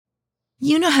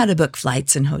You know how to book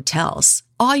flights and hotels.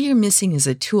 All you're missing is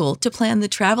a tool to plan the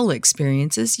travel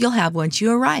experiences you'll have once you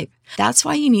arrive. That's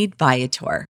why you need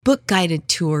Viator. Book guided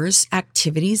tours,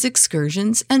 activities,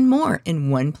 excursions, and more in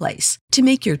one place to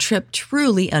make your trip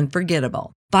truly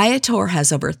unforgettable. Viator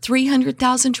has over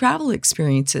 300,000 travel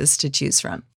experiences to choose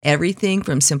from. Everything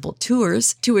from simple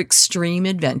tours to extreme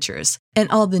adventures and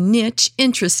all the niche,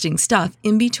 interesting stuff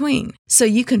in between. So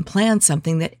you can plan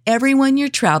something that everyone you're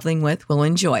traveling with will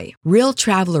enjoy. Real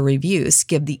traveler reviews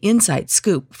give the inside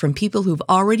scoop from people who've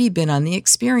already been on the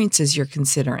experiences you're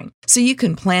considering. So you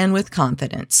can plan with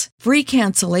confidence. Free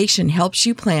cancellation helps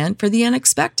you plan for the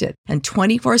unexpected. And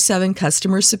 24/7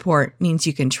 customer support means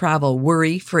you can travel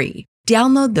worry-free.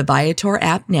 Download the Viator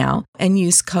app now and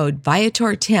use code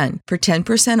Viator10 for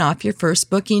 10% off your first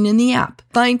booking in the app.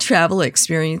 Find travel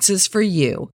experiences for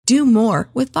you. Do more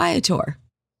with Viator.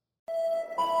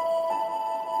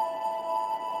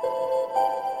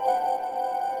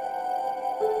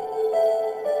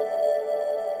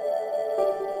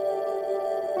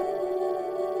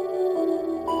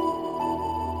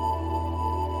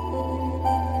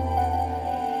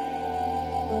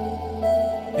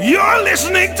 You're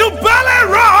listening to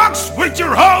Ballet Rocks with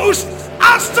your host,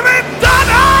 Astrid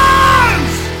Danners!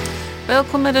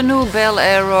 Welkom met een nieuwe Bel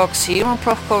Air Rocks hier on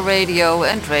Proco Radio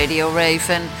and Radio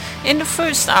Raven. In the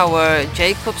first hour,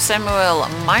 Jacob Samuel,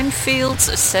 Minefield,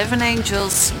 Seven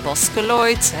Angels, Bosco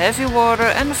Lloyd, Heavy Water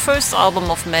and the first album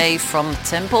of May from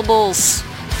Temple Bulls.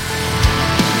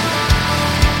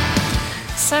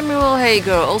 Samuel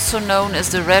Hager, also known as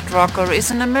the Red Rocker,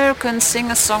 is an American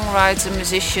singer-songwriter,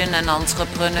 musician and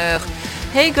entrepreneur.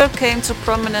 Hager came to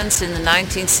prominence in the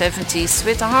 1970s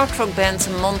with the hard rock band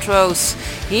Montrose.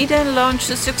 He then launched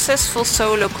a successful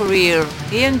solo career.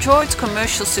 He enjoyed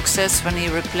commercial success when he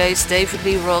replaced David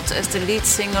Lee Roth as the lead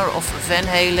singer of Van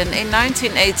Halen in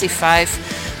 1985,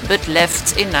 but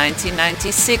left in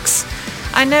 1996.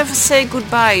 I Never Say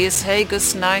Goodbye is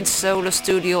Hager's 9th solo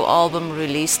studio album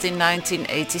released in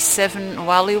 1987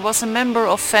 while he was a member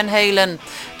of Van Halen.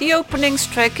 The opening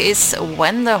track is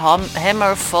When the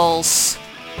Hammer Falls.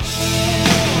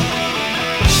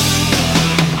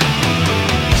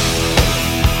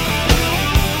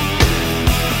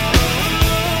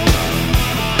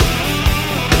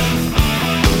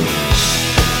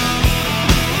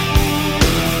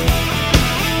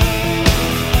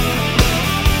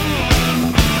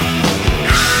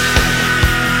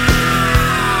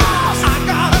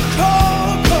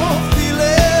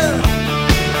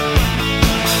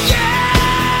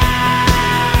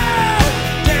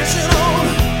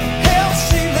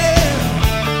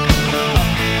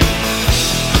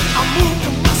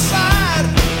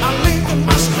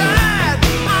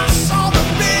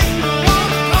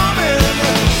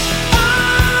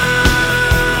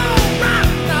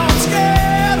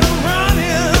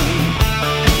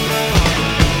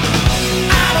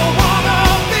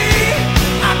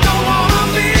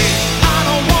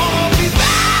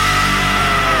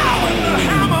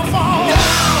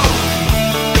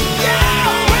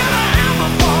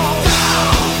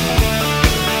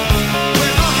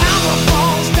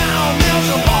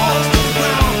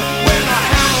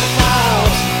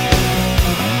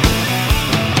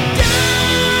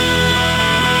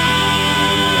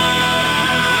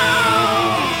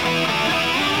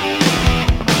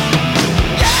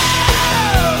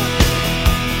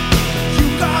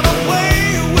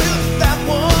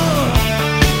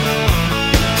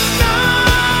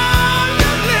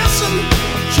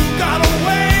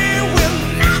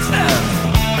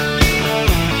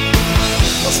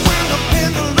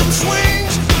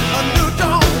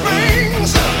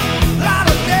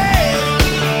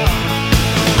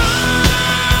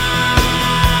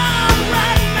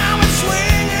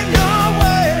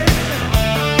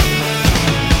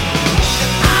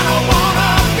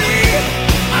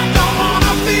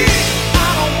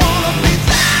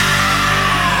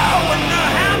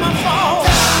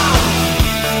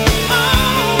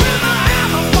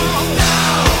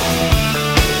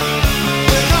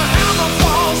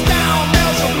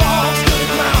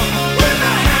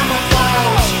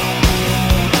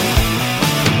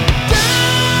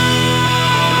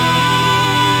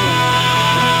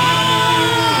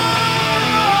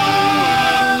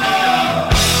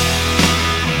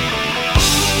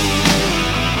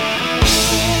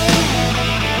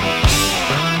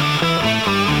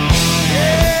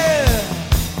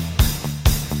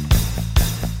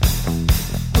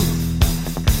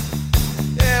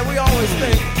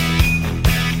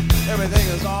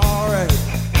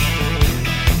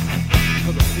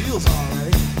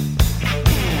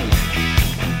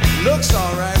 Looks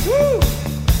alright, woo!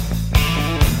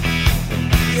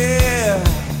 Yeah,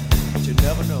 but you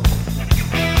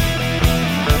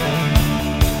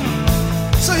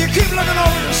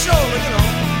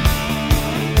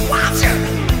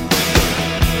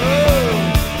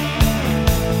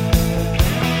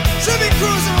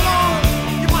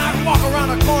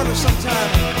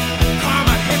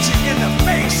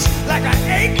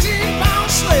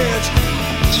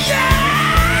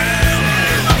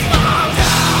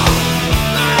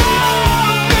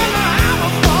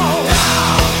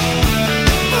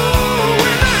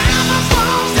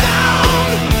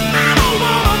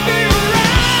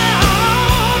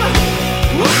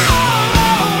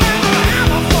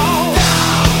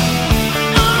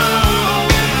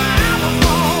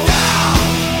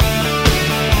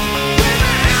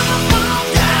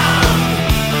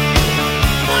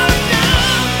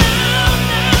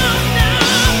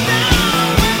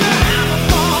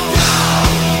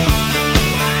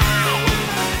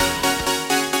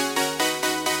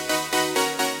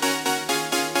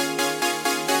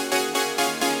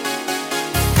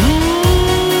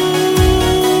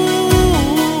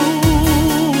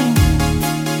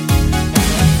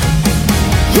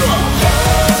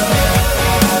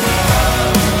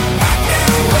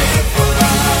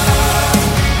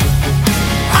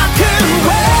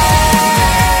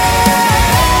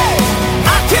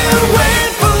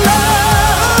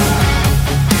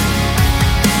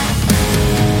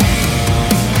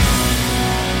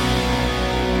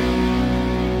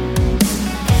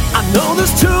No,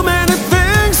 there's too many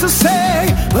things to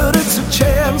say, but it's a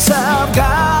chance I've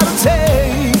gotta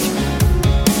take.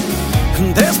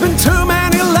 And there's been too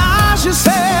many lies you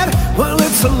said. Well,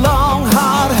 it's a long,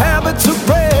 hard habit to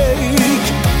break.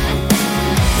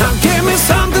 Now give me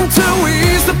something to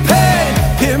ease the pain.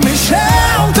 Give me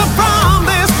shelter from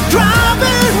this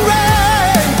driving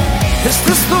rain. Is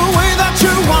this the way that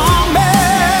you want me?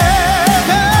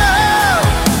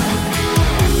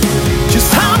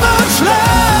 Just how much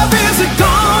love is it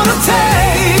gonna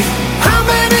take? How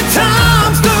many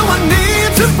times do I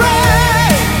need to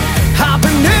break? I've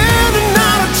been in and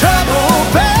out of trouble,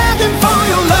 begging for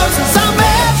your love since I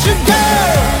met you,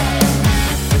 girl.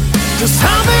 Just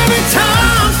how many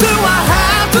times do I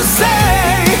have to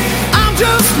say I'm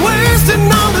just wasting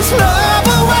all this love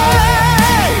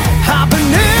away? I've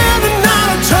been in and out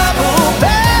of trouble,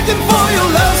 begging for your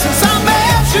love since I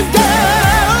met you,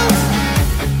 girl.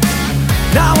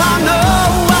 Now I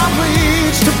know I've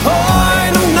reached a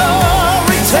point of no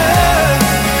return.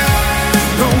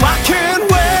 No, I can't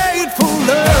wait for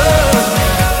love.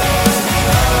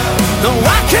 No,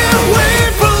 I can't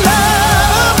wait for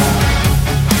love.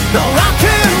 No, I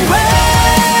can't wait.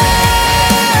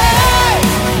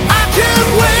 I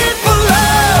can't wait for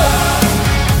love.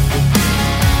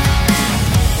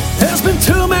 There's been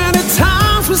too many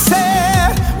times we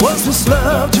said, was this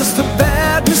love just a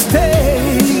bad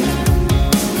mistake?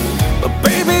 But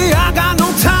baby, I got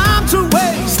no time to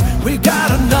waste. We got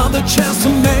another chance to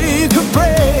make a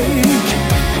break.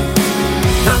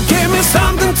 Now give me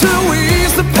something to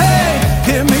ease the pain.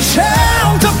 Give me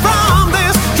shelter from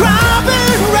this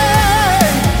driving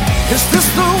rain. Is this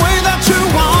the way that you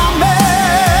want me,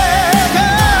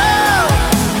 girl?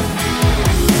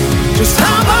 Just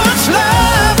how much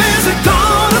love is it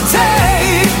gonna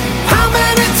take? How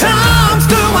many times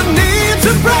do I need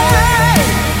to break?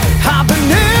 I've been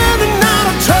in and out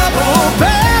of trouble,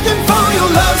 begging for your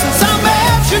love since I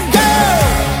met you, girl.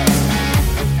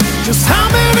 Just how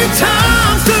many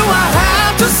times do I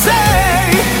have to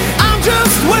say I'm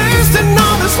just wasting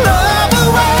all this love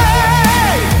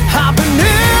away? I've been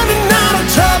in and out of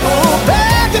trouble,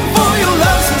 begging for your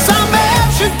love since I met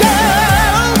you,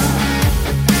 girl.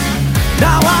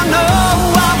 Now I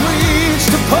know I've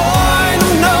reached a point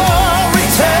of no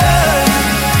return.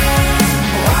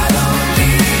 I don't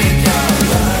need your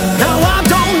love. Now I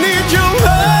don't need your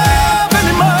love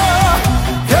anymore.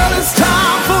 Girl, it's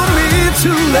time for me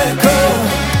to let go.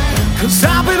 'Cause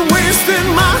I've been wasting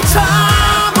my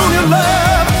time on your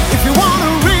love. If you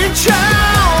wanna reach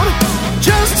out,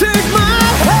 just take my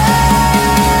hand.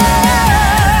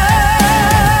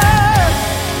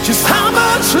 Just how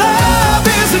much love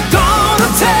is it gonna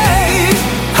take?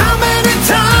 How many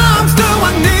times do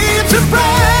I need to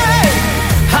break?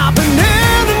 I've been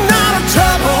in and out of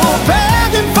trouble,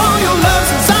 begging for your love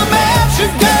since I met you,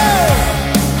 girl.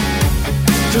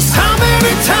 Just how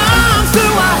many times do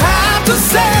I have to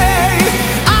say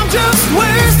I'm just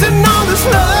wasting all this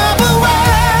love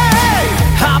away?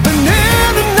 I've been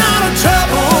in and out of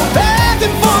trouble,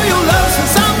 begging for your love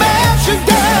since I met you,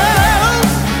 girl.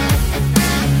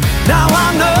 Now I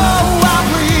know I've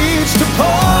reached a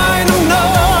point of no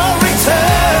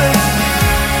return.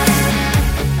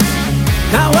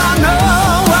 Now I know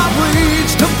I've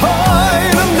reached a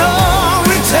point of no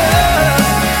return.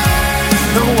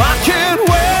 No, I can't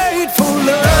wait for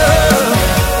love.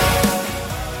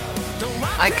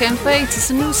 I Can't Wait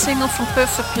is a new single from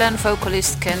Perfect Plan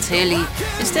vocalist Kent Hilli.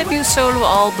 His debut solo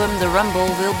album, The Rumble,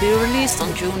 will be released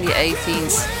on June the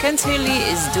 18th. Kent Hilli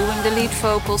is doing the lead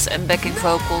vocals and backing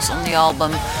vocals on the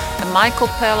album, and Michael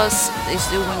Palace is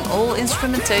doing all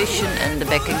instrumentation and the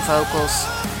backing vocals.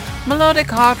 Melodic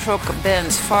hard rock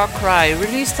band Far Cry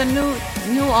released a new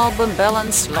album,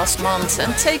 Balance, last month,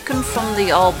 and taken from the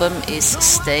album is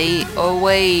Stay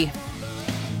Away.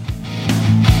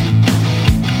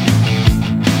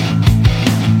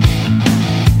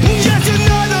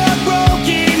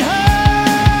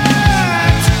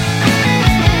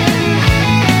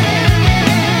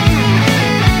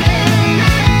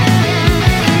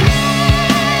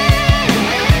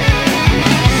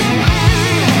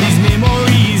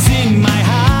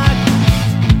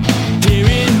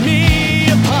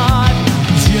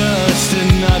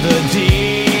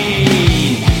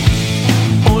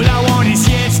 All I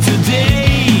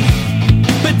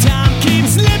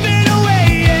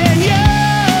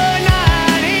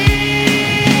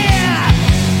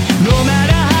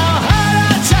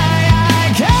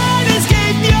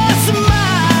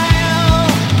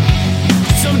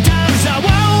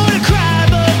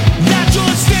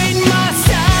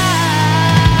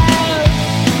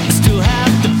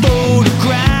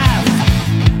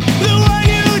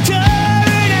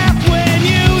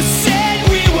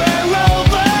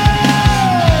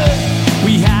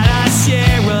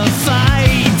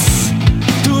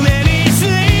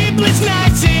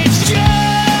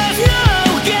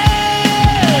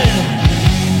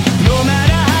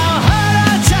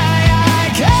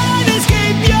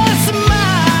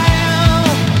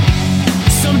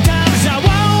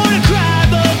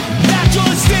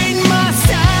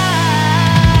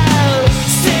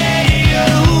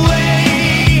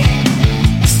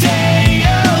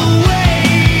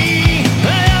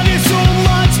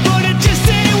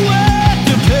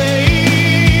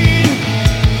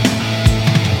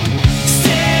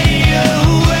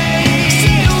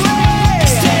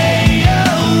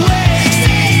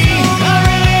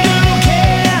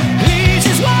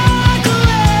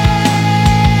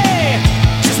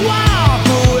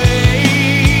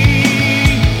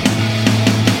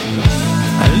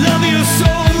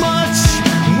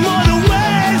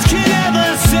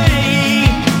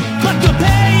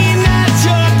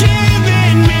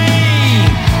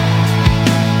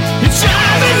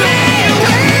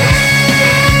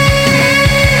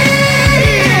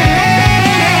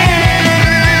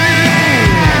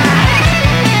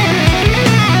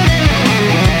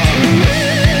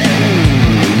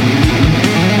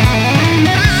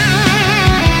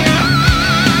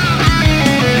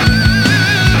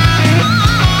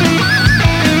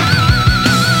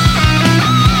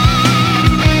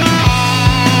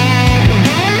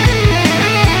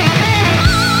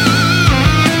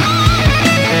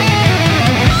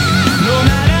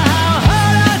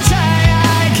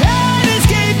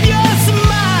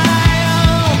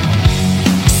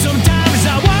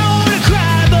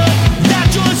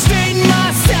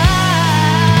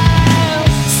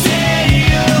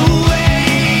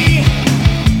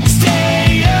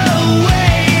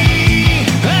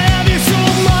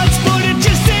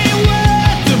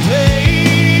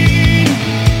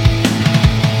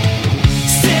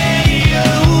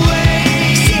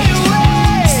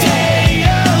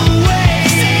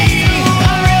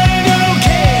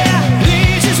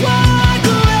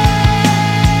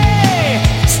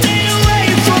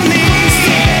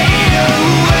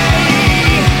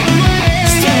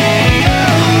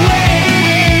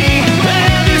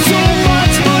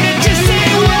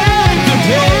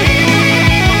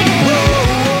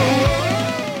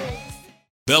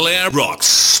Bel Air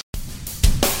Rocks.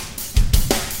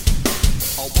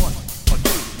 A one, a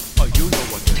two, you know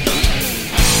what to do.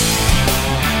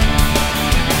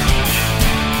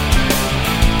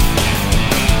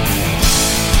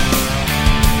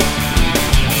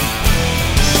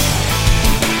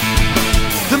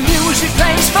 The music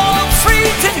plays for free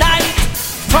tonight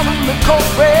from the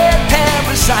corporate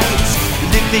parasites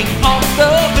living off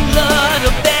the blood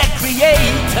of their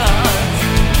creators.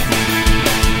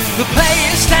 The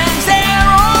player stands there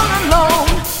all alone,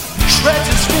 shreds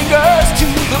his fingers to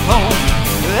the bone.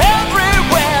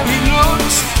 Everywhere he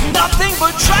looks, nothing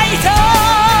but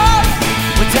traitors.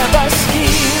 Whatever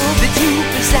skill that you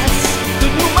possess,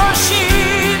 the new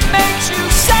machine makes you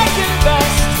second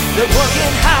best. They're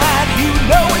working hard, you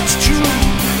know it's true.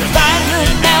 They're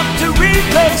lining up to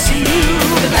replace you.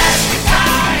 The last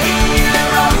guitar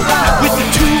hero, with the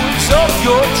tools of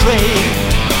your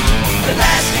trade. The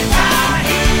last guitar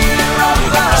hero,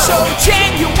 so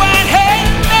genuine,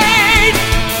 handmade.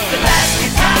 The last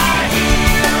guitar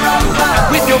hero,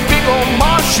 with your big old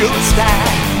Marshall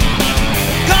style.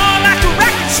 Gone like a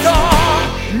record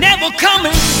store, never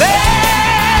coming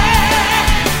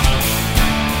back.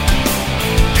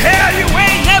 Hell, you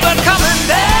ain't never coming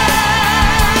back.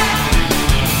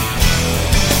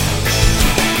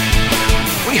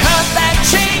 We heard that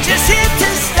change is here to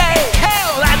stay.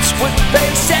 Hell, that's what they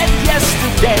said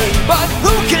yesterday. But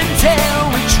who can tell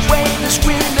which way this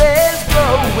wind is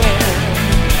blowing?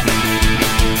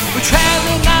 We're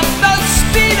traveling at the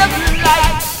speed of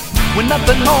light. We're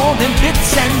nothing more than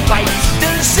bits and bytes.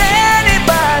 Does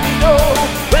anybody know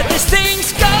where this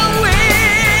thing's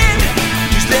going?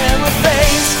 Is there a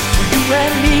place for you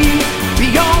and me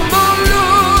beyond the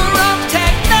lure of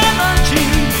technology?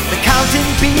 The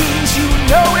counting beans, you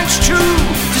know it's true,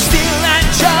 to steal that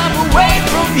job away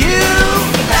from you.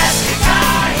 The last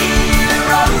guitar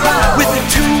hero, with the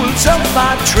tools of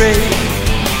my trade.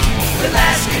 The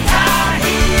last guitar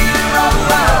hero,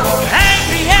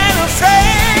 angry and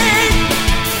afraid.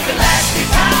 The last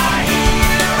guitar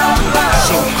hero,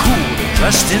 so cool,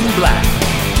 dressed in black.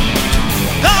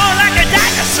 Gone like a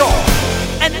dinosaur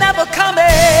and never coming.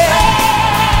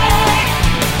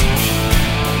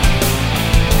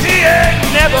 He ain't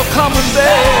never coming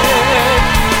back.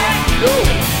 No.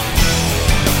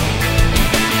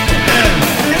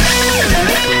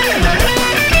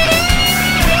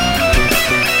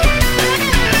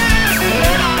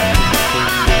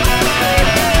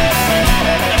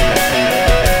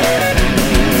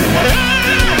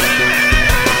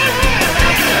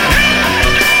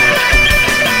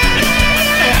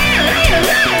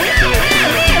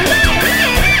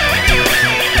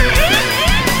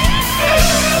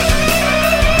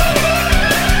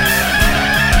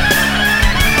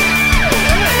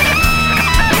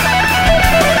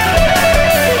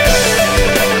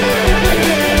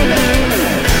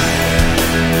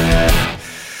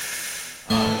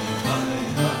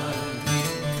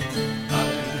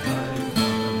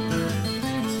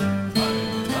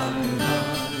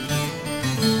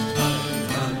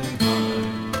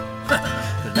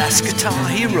 Guitar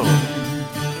hero.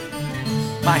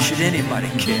 Why should anybody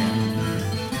care?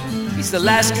 He's the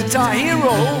last guitar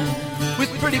hero with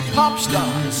pretty pop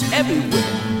stars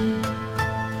everywhere.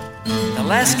 The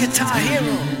last guitar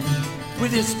hero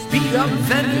with his beat up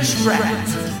Fender Strat.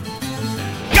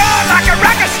 Gone like a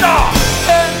record star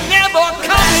and never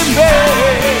coming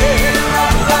back.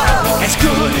 As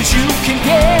good as you can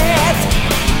get.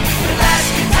 The last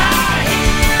guitar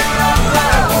hero,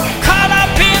 caught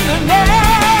up in the net.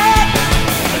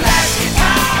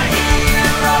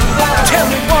 Tell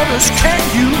me what else can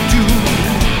you do?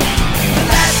 The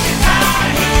last guitar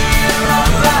hero.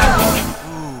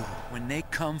 Ooh, when they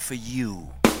come for you.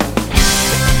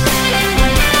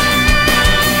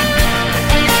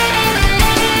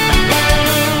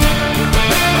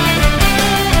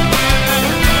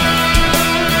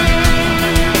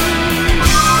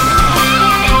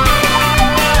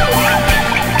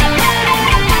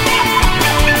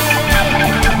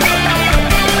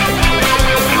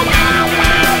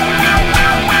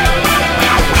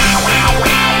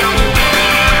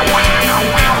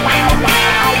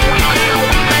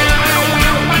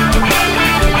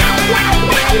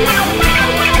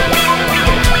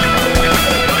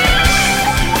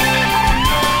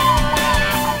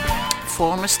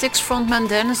 Former Styx frontman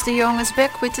Dennis DeYoung is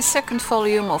back with the second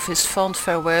volume of his fond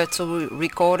farewell to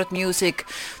recorded music,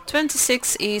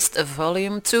 26 East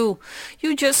Volume 2.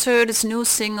 You just heard his new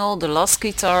single The Last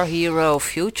Guitar Hero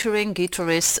featuring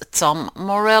guitarist Tom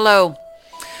Morello.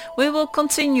 We will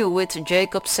continue with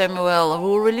Jacob Samuel,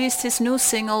 who released his new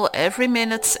single Every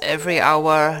Minute, Every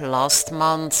Hour last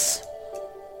month.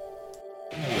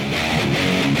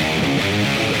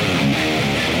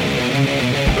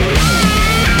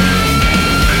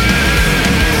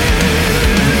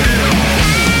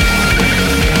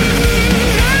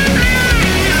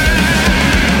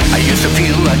 used to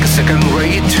feel like a second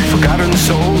rate, forgotten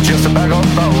soul, just a bag of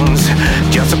bones.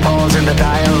 Just a pause in the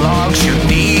dialogues, you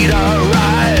need a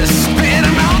rise. Spit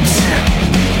 'em out,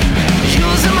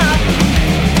 use 'em up.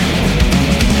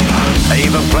 I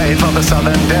even played for the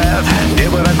Southern Death,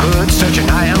 did what I could, searching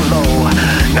high and low.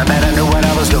 Now that I knew what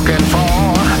I was looking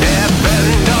for, deaf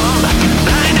and dumb,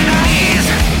 blinded eyes,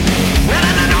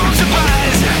 no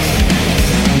surprise.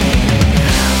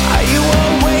 You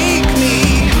awake me,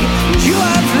 you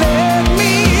have led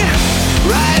me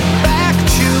right back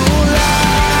to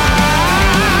life.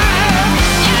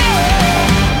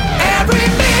 Every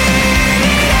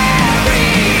minute,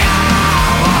 every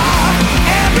hour,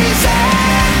 every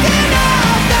second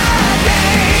of the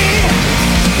day,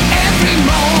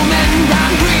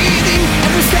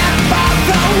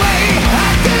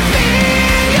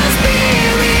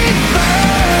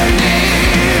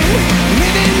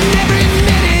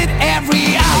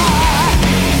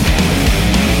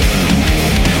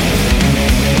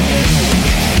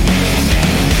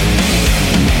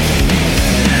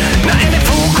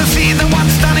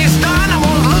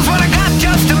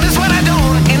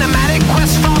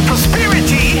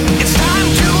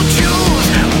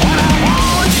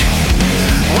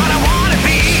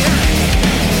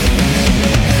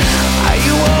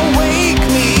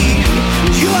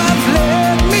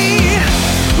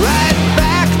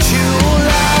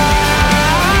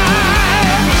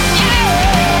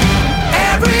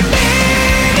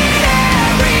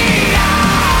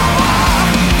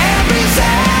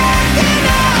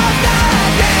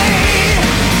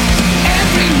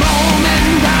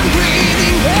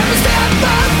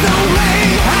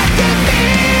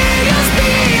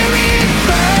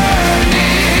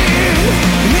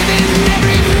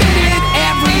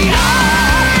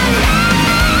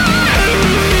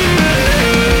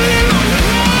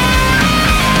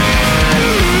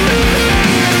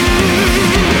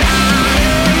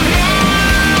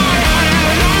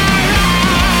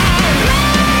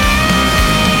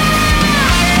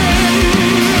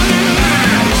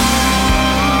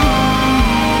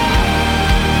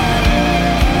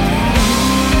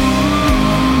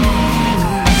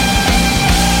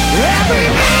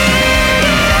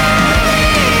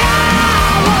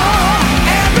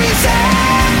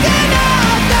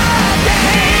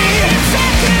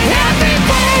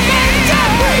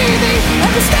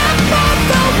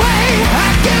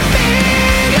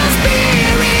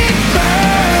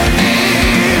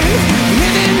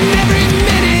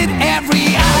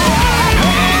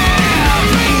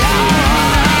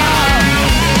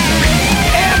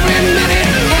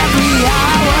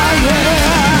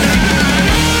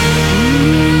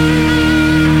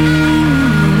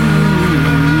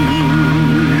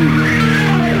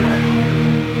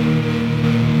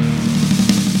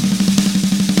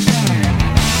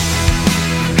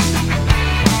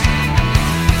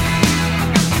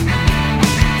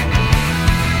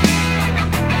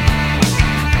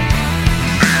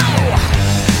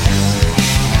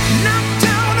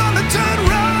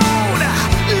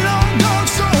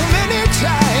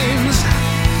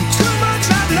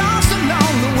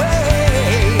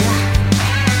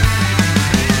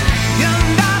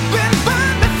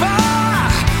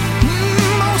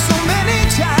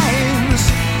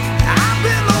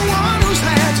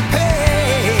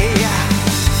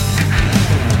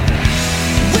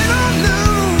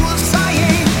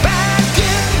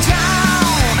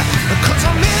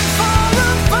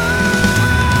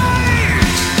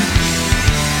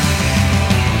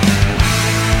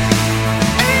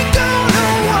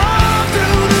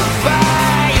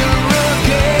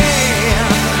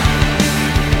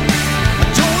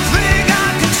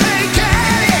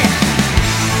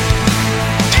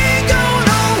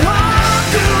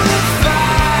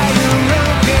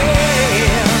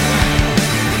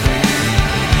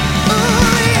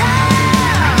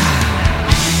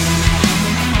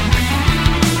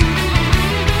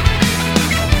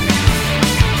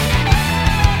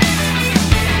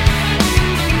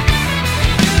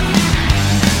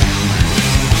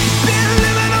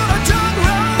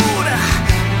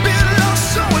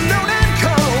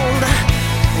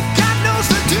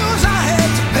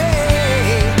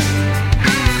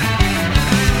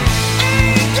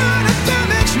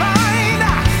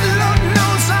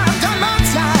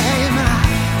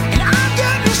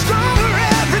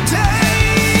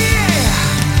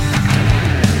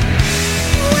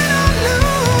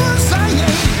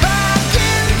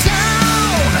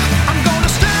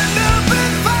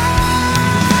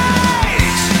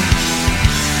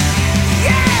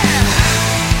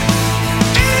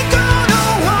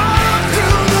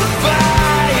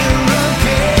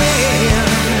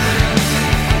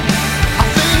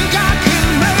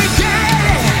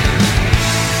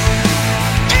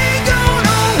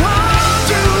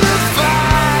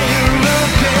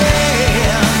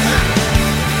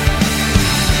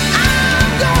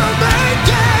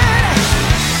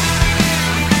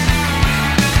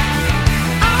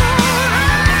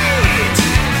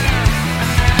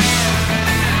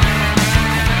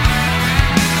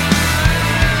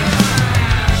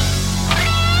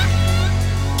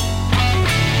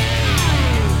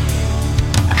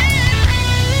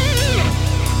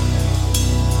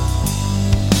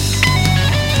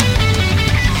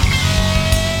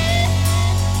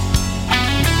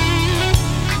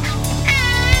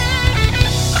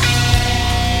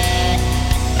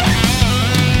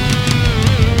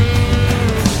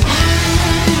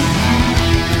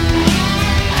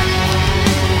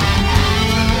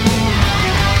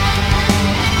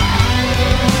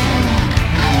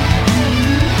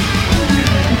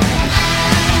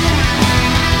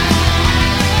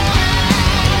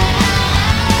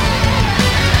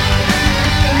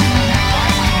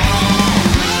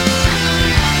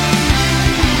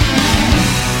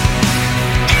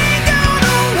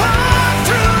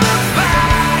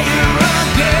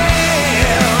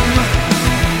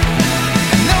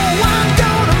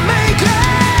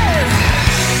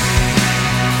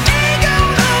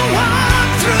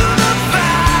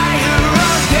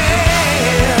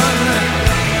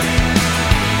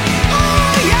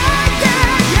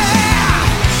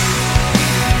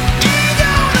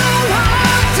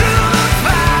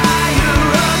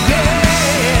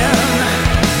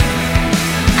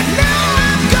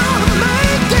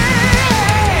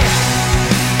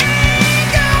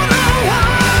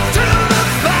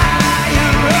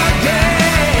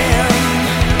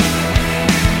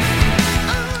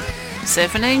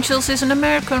 Seven Angels is an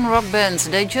American rock band.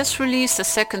 They just released a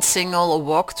second single,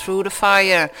 Walk Through the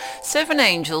Fire. Seven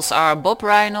Angels are Bob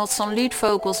Reynolds on lead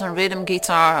vocals and rhythm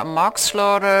guitar, Mark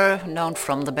Slaughter, known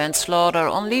from the band Slaughter,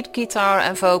 on lead guitar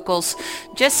and vocals,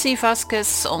 Jesse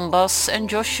Vasquez on bass and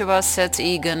Joshua Seth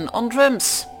Egan on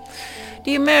drums.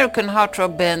 The American hard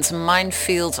rock band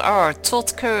Minefield are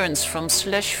Todd Kearns from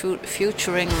Slash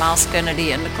featuring Miles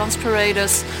Kennedy and the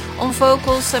Conspirators on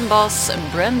vocals and bass,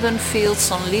 Brandon Fields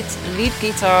on lead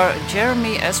guitar,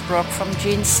 Jeremy Esbrook from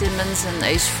Gene Simmons and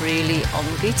Ace Frehley on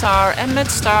guitar, and Matt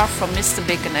Starr from Mr.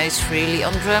 Big and Ace Frehley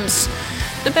on drums.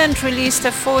 The band released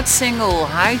their fourth single,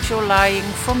 Hide Your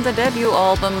Lying, from the debut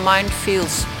album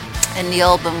Minefields, and the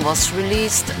album was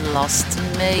released last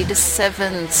May the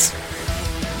 7th.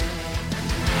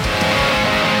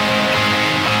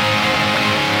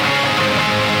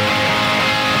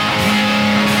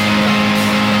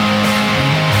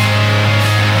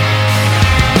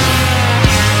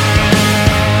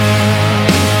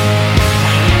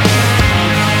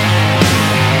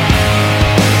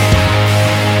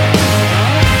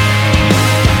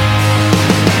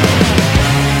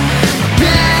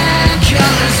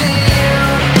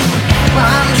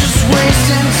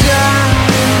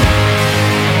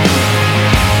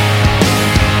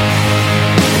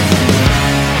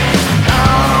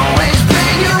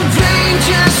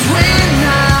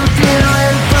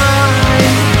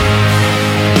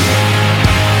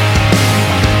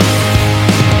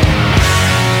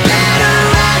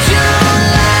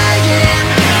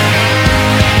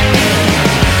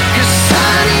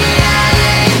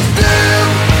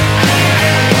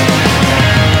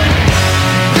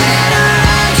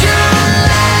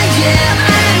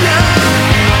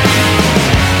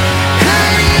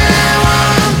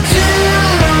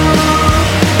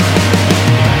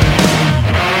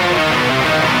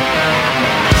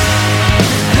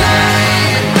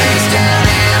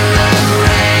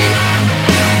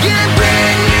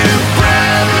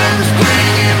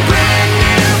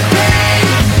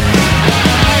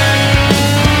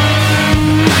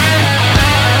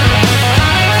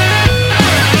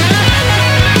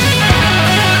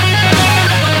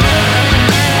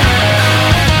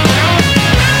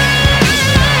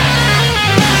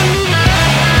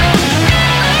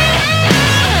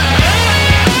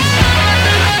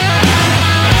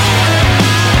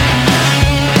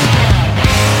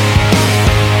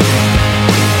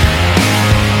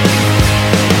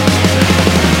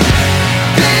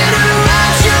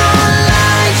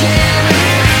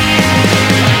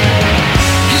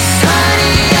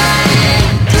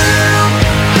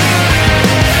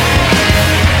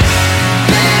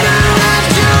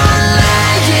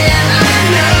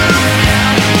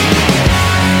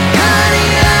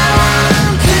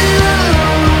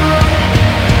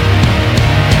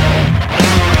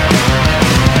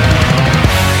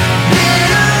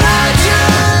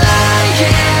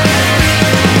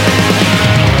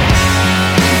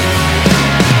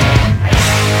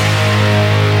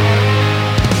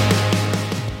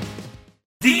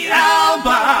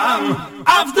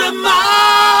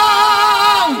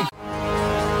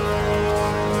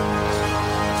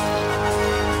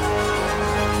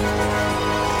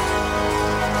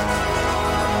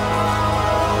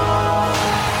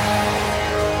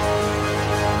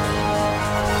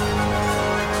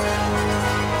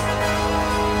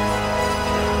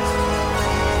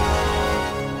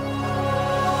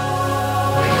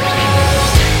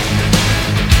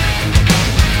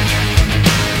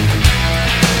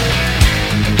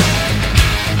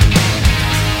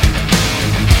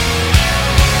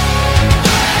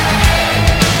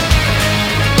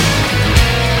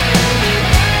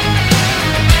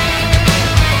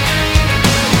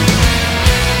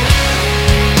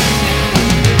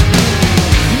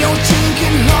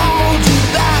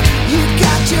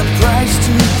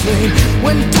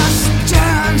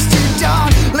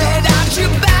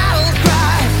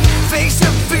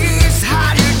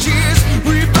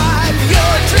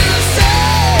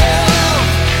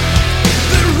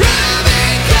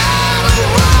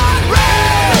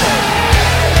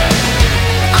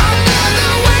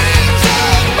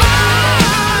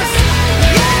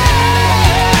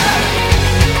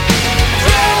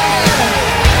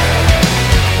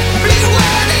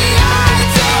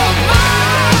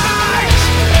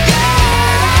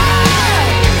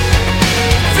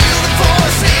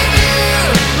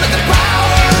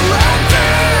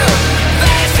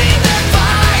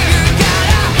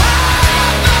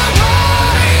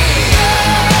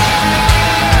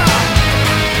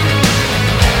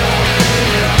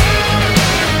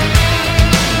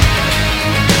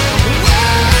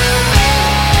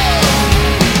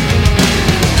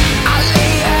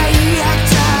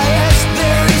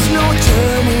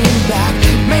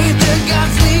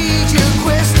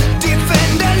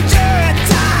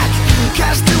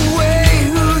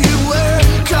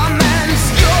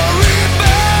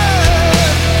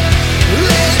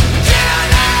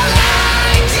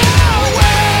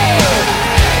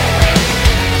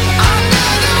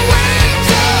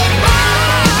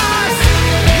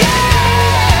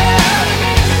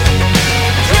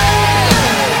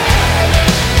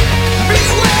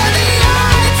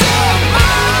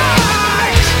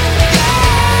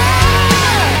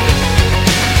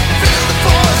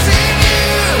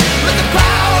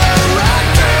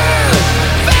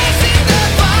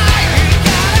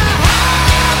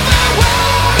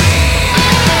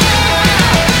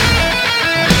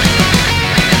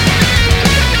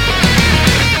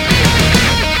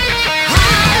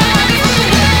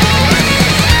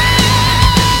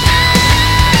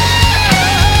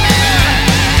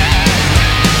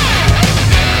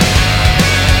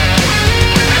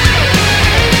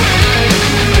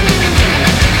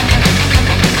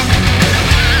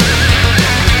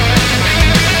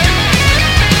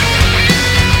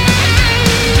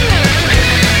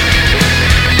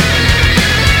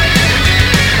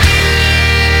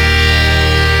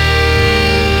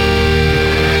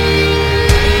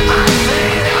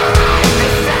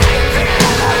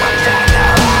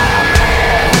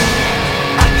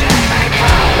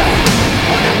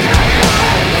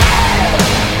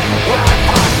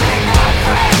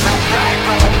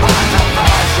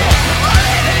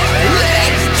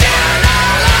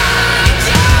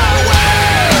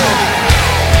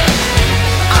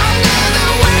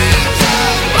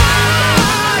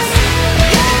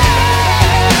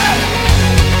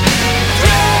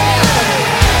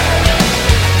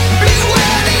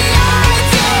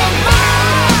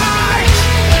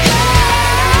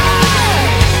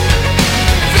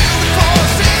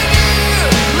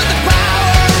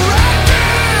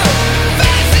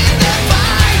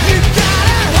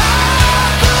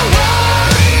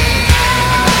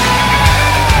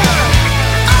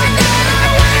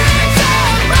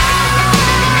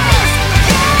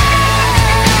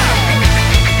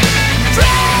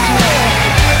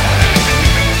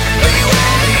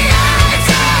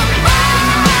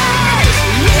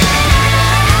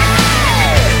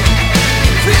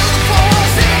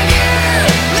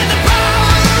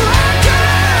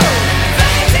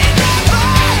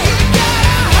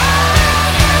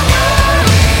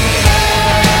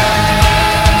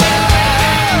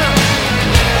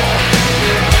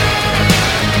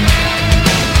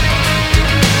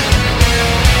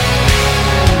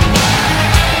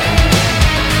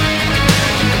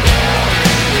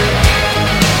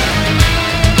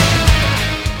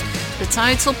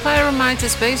 title, Pyromite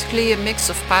is basically a mix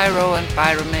of pyro and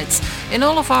pyramids. In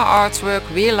all of our artwork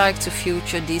we like to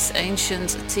feature these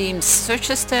ancient themes, such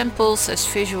as temples, as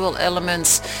visual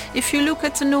elements. If you look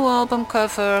at the new album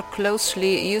cover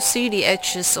closely, you see the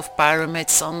edges of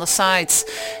pyramids on the sides.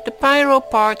 The pyro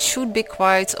part should be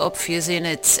quite obvious in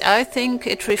it. I think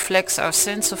it reflects our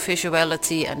sense of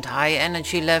visuality and high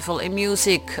energy level in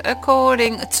music,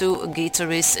 according to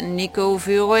guitarist Nico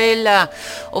Viruela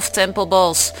of Temple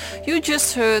Balls. You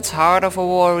just heard Heart of a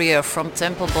Warrior from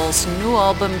Temple Balls' new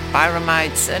album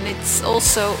Pyromite, and it's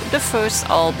also the first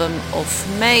album of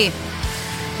May.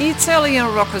 The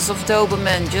Italian rockers of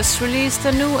Doberman just released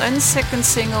a new and second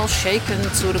single, Shaken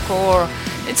to the Core.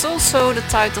 It's also the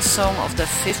title song of their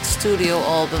 5th studio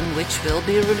album, which will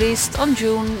be released on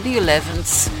June the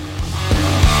 11th.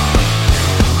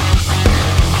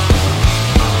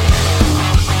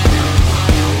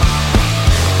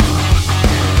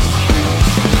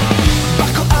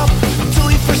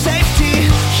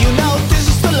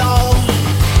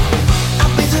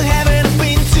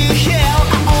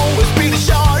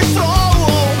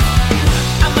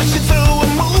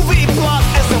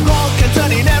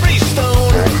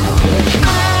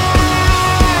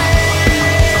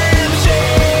 I'm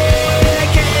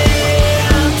shaking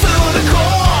to the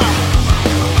core.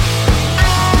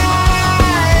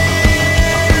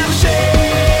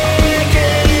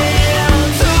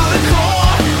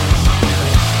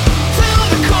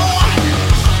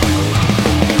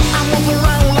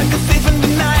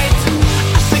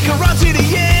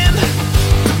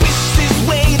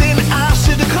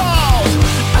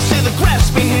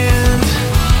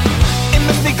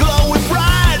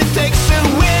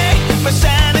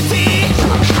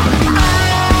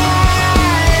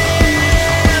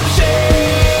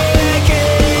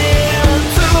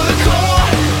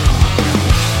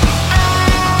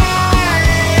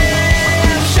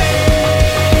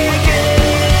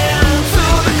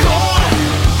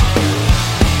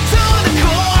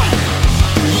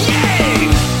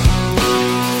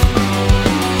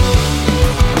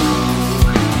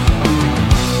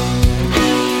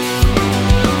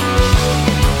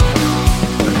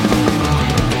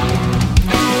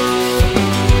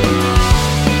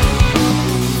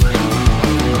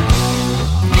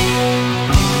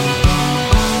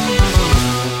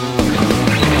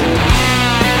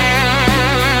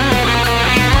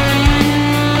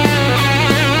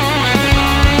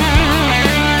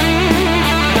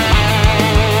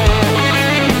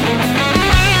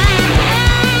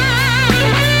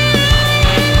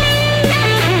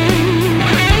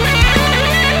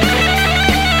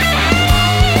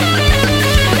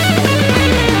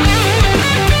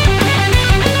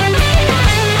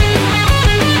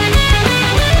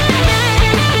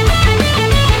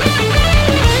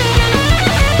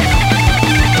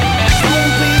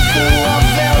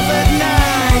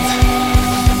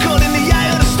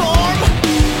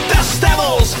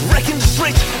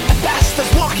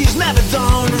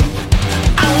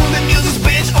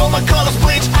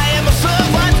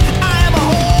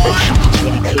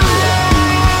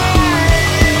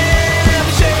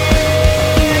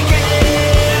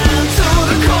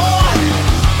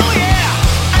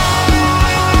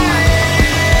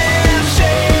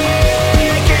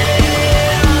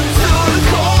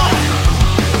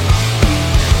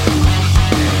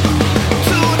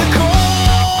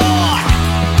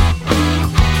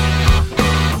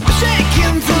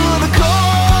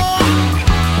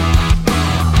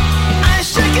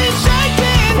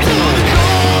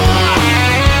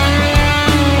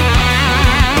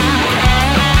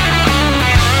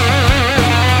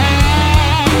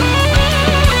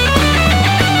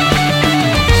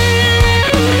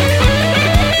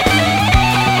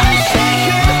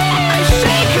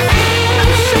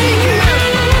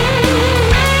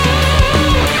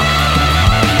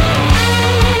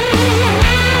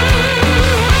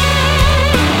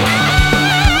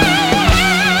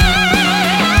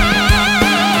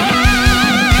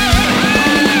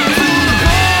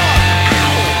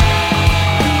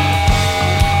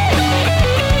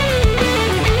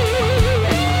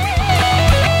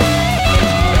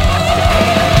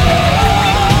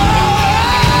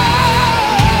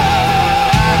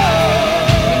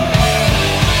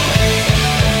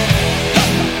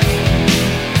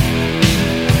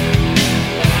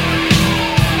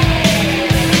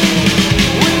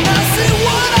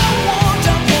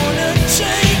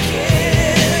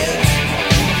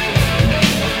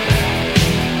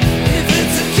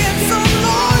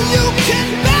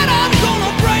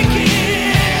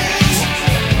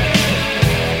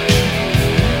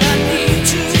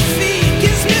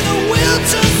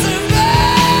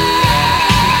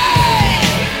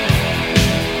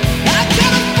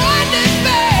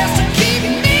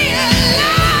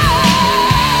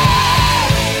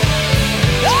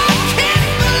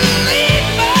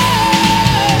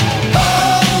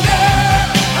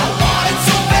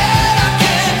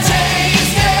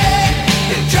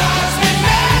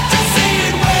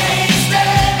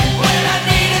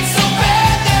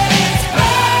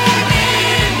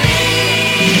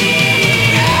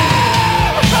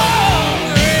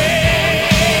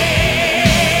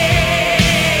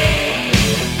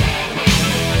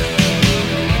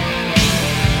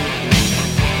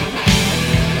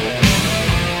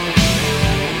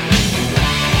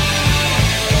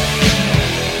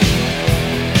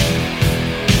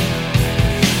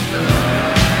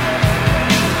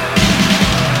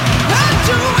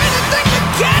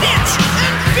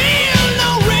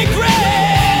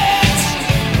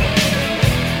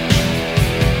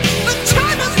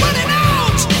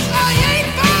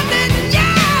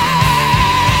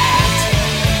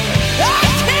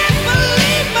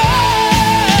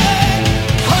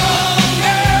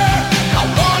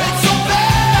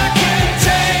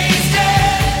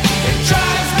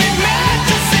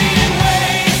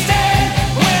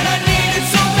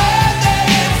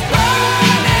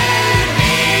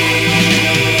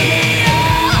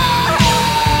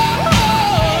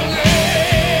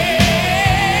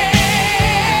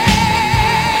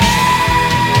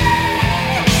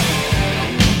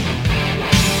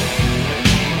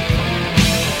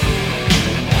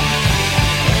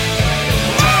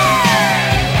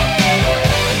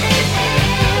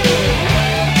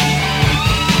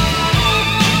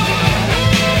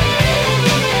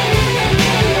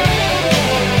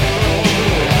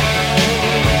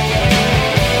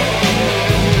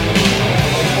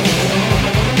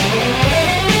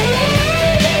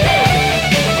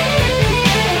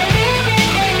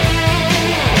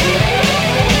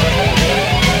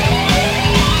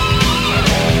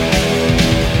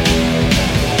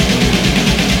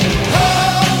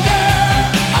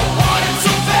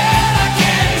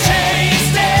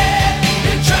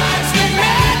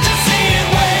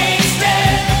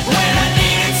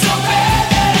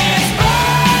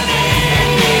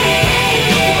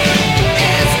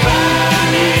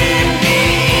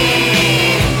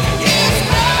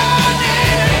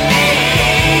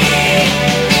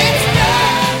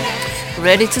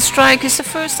 Ready to Strike is the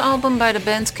first album by the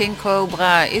band King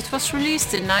Cobra. It was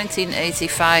released in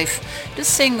 1985. The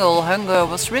single Hunger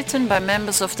was written by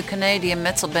members of the Canadian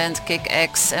metal band Kick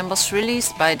X and was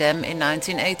released by them in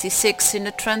 1986 in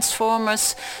the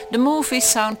Transformers, the movie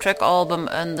soundtrack album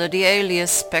under the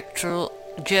alias Spectral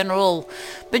General.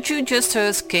 But you just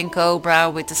heard King Cobra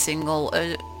with the single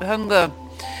Hunger.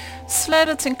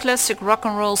 Slathered in classic rock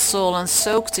and roll soul and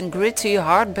soaked in gritty,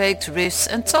 hard-baked riffs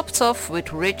and topped off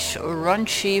with rich,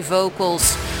 raunchy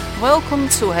vocals. Welcome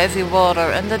to Heavy Water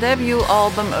and the debut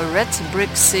album A Red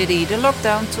Brick City, the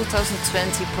Lockdown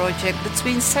 2020 project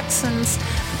between Saxons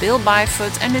Bill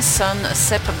Byford and his son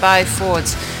Sepp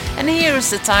Byford. And here is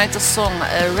the title song,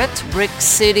 A Red Brick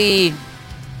City.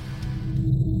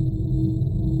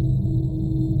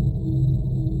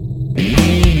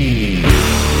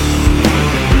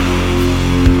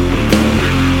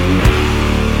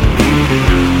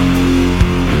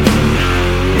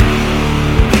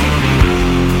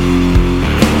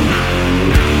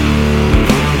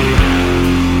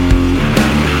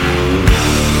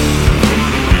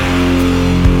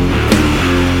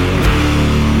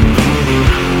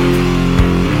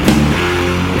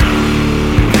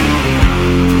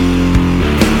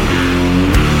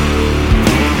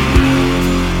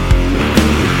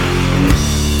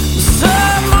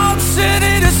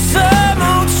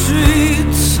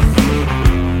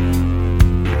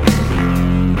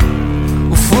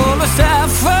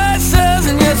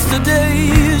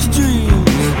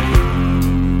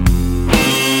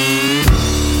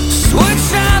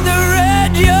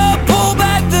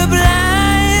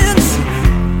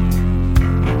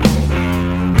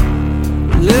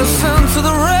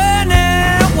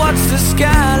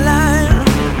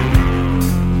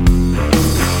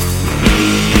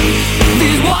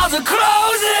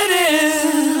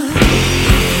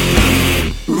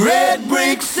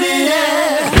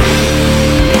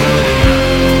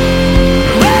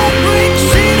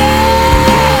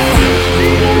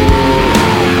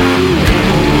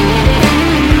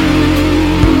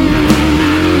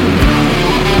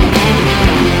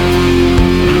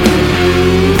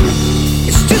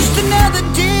 It's just another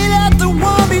day like the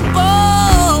one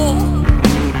before.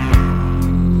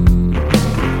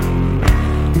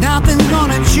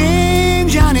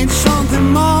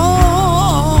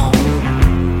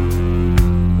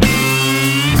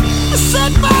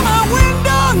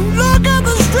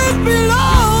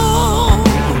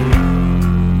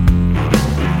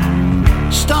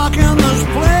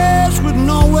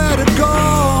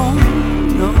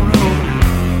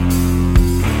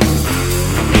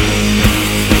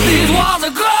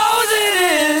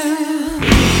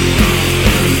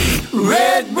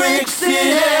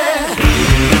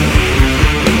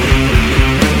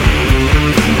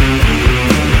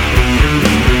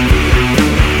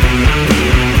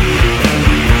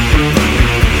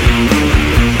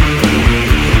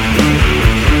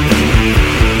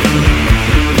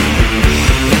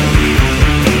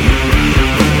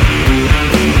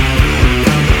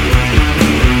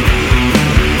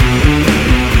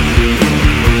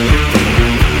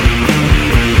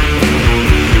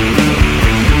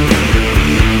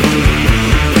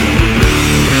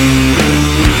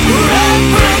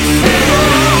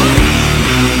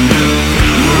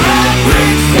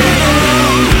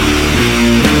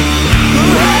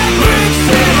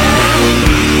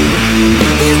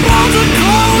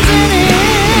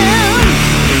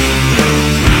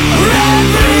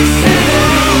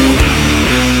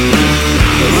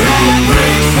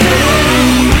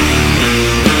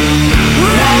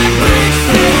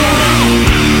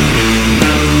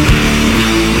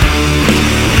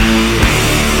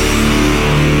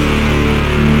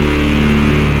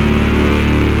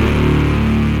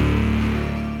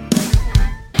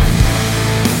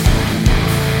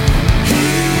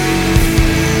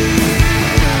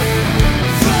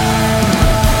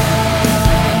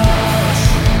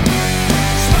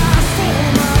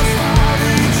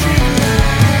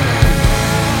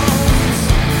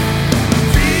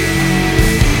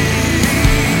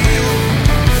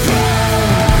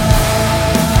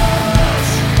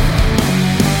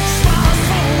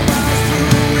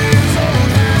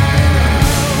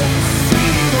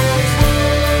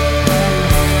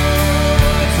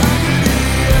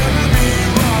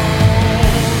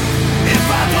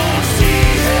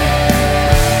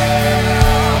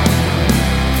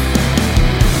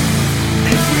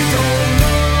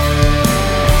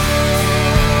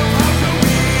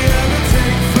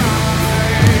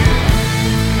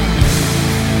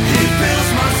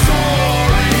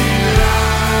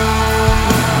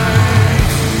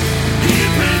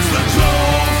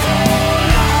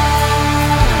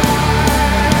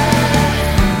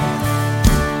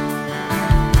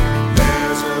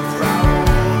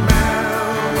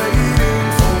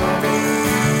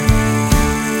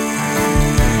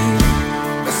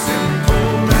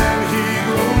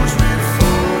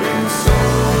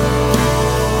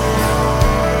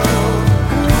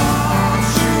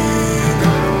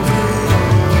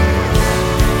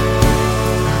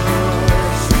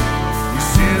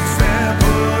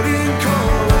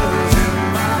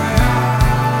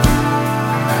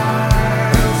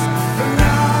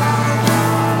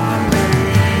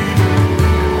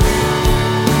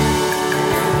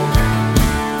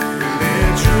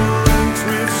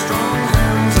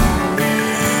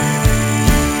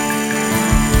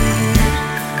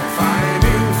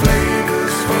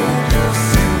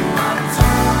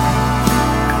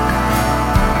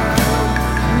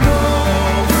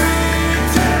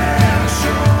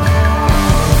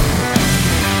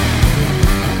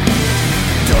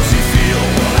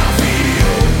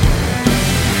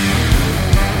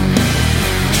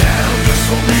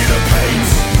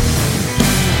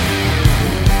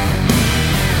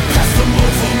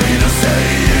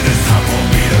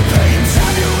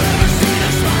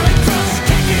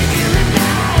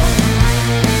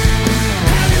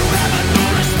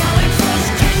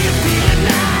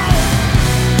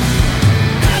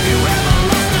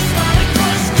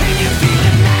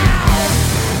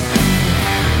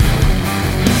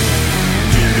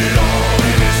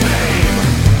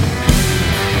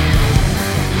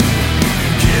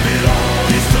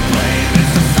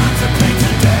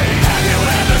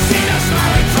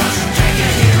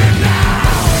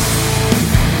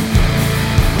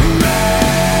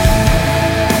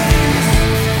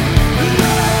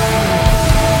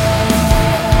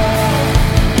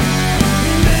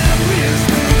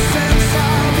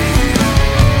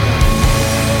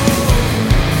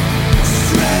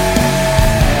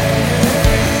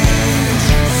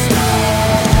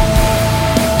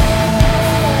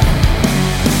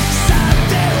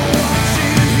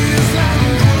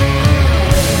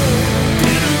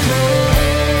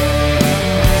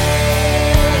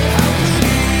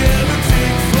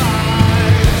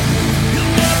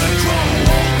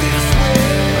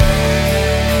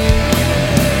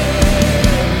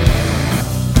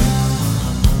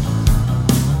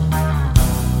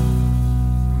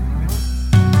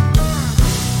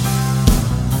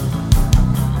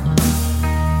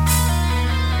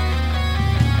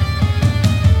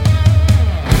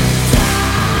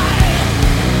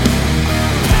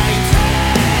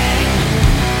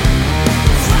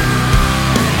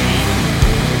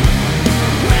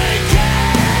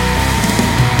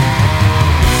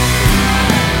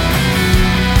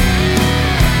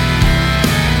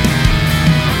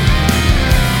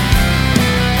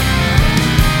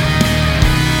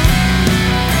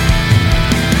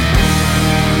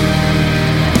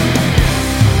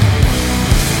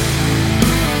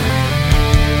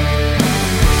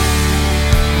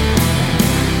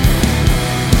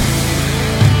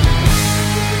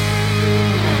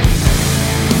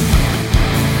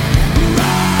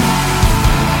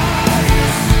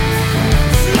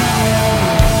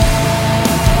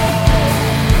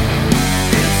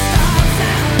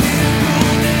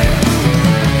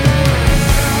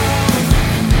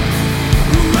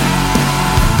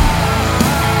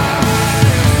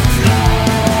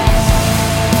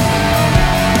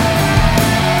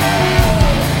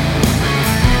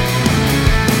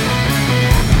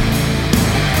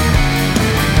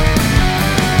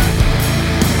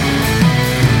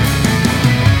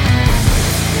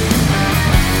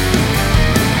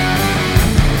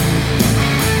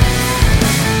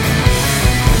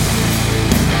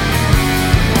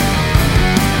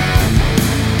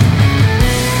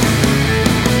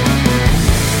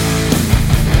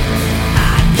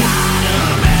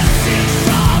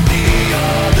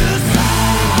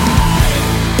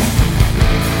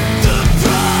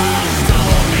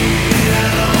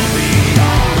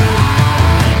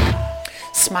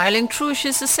 Smiling Trouche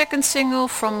is the second single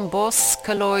from Boz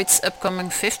Scaloyd's upcoming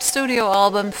 5th studio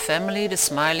album Family the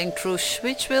Smiling Trouche,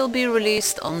 which will be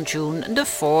released on June the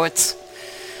 4th.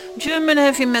 German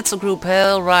heavy metal group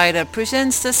Hellrider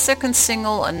presents the second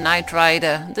single A Night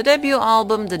Rider. The debut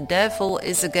album The Devil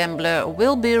is a Gambler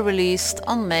will be released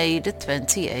on May the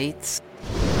 28th.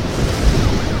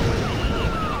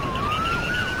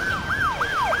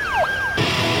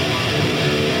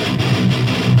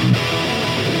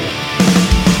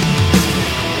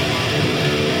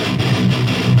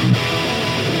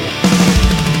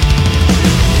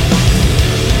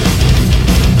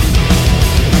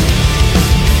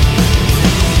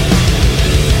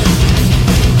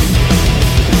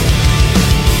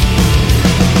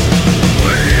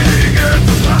 Waiting at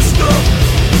the bus stop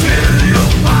till your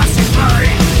passing by.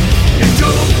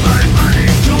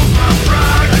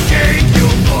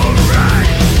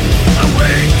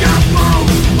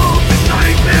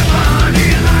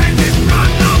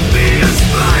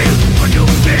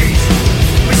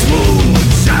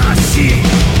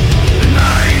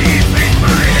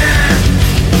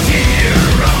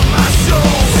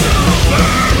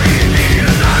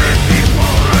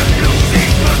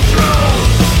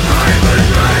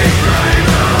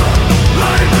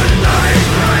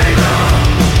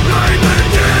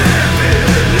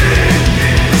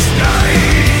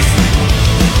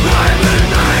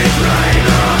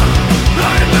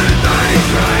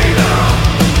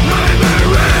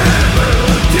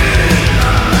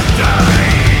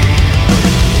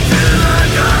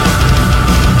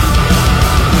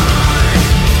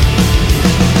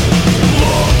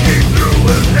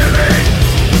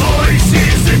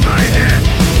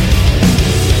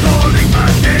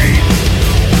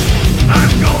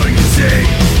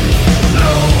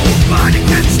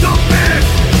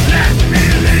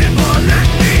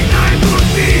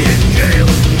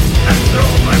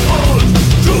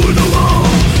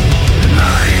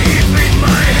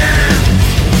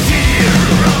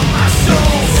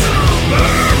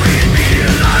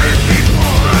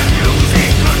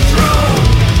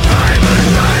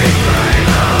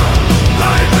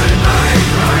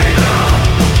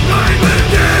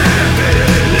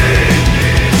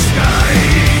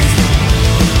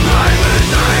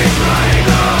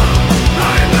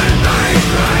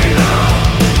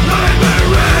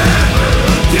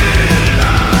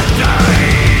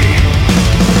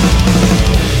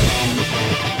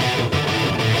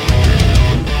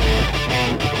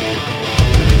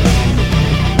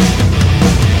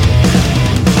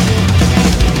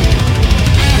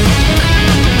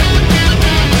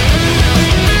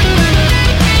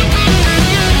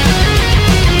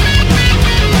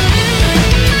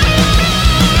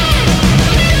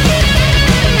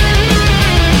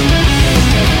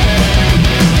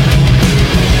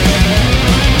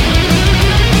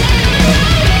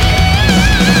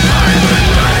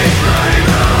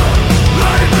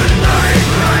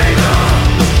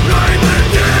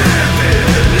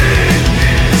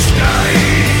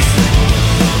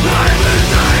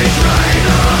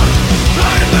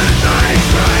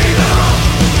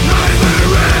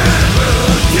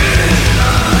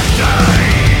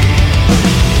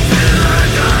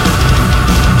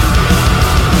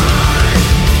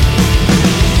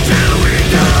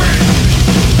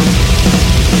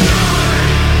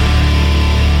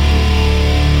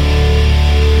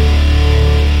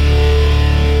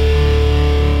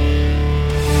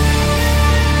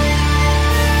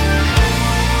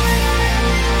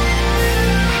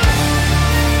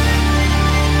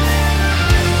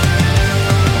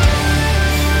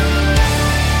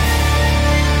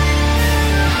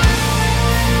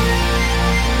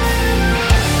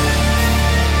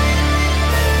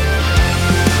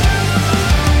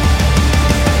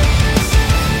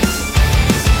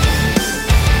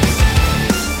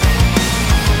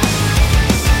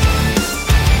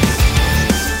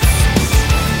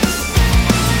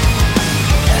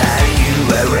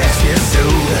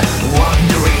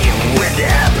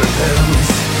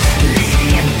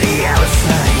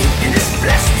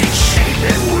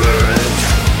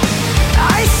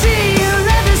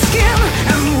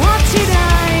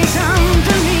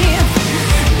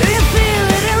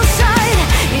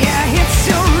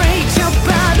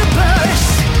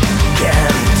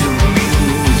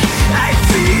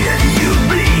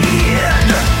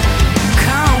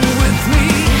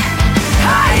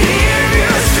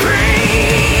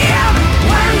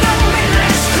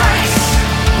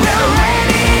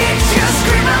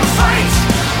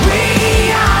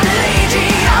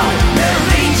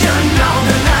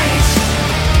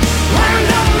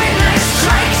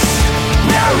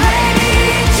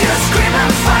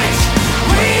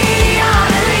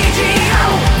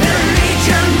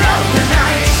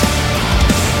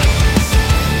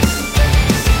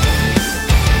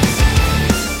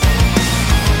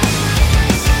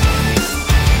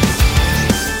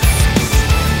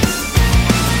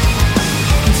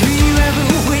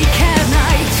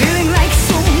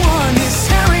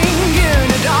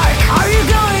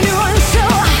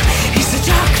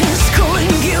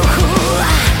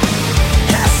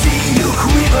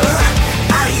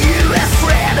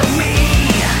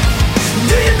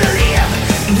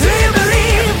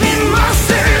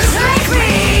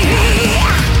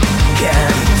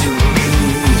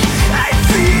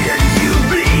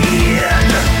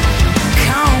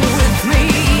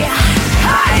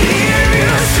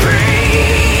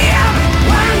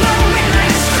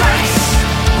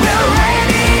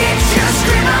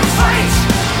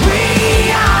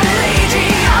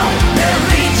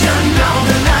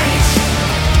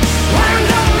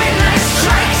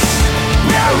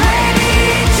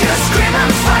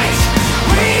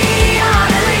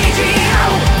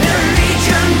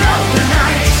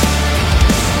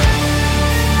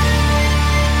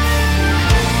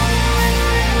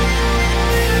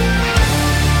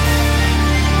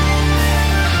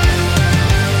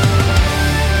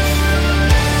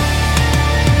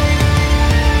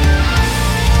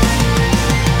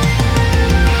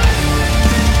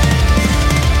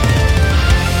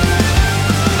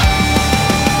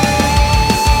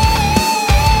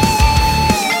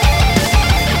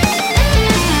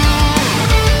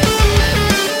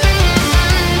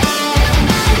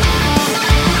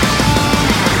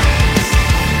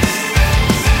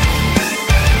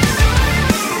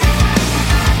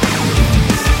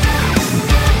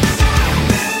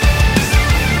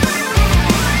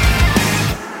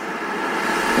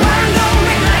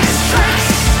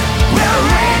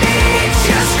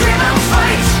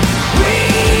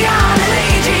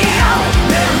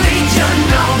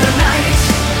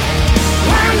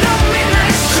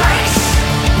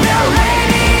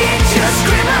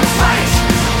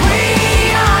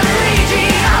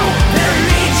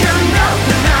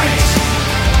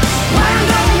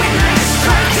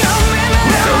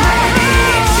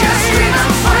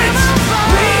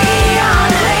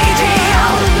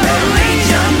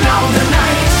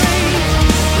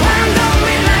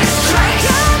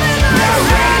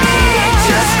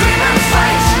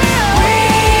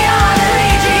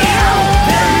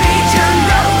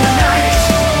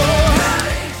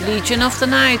 Religion of the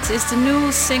Night is the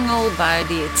new single by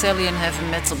the Italian heavy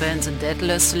metal band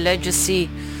Deathless Legacy.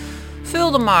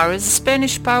 Valdemar is a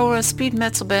Spanish power and speed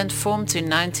metal band formed in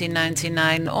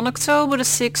 1999. On October the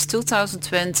 6th,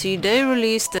 2020, they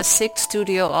released their 6th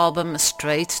studio album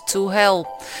Straight to Hell.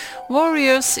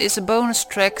 Warriors is a bonus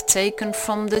track taken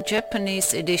from the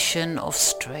Japanese edition of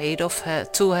Straight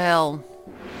to Hell.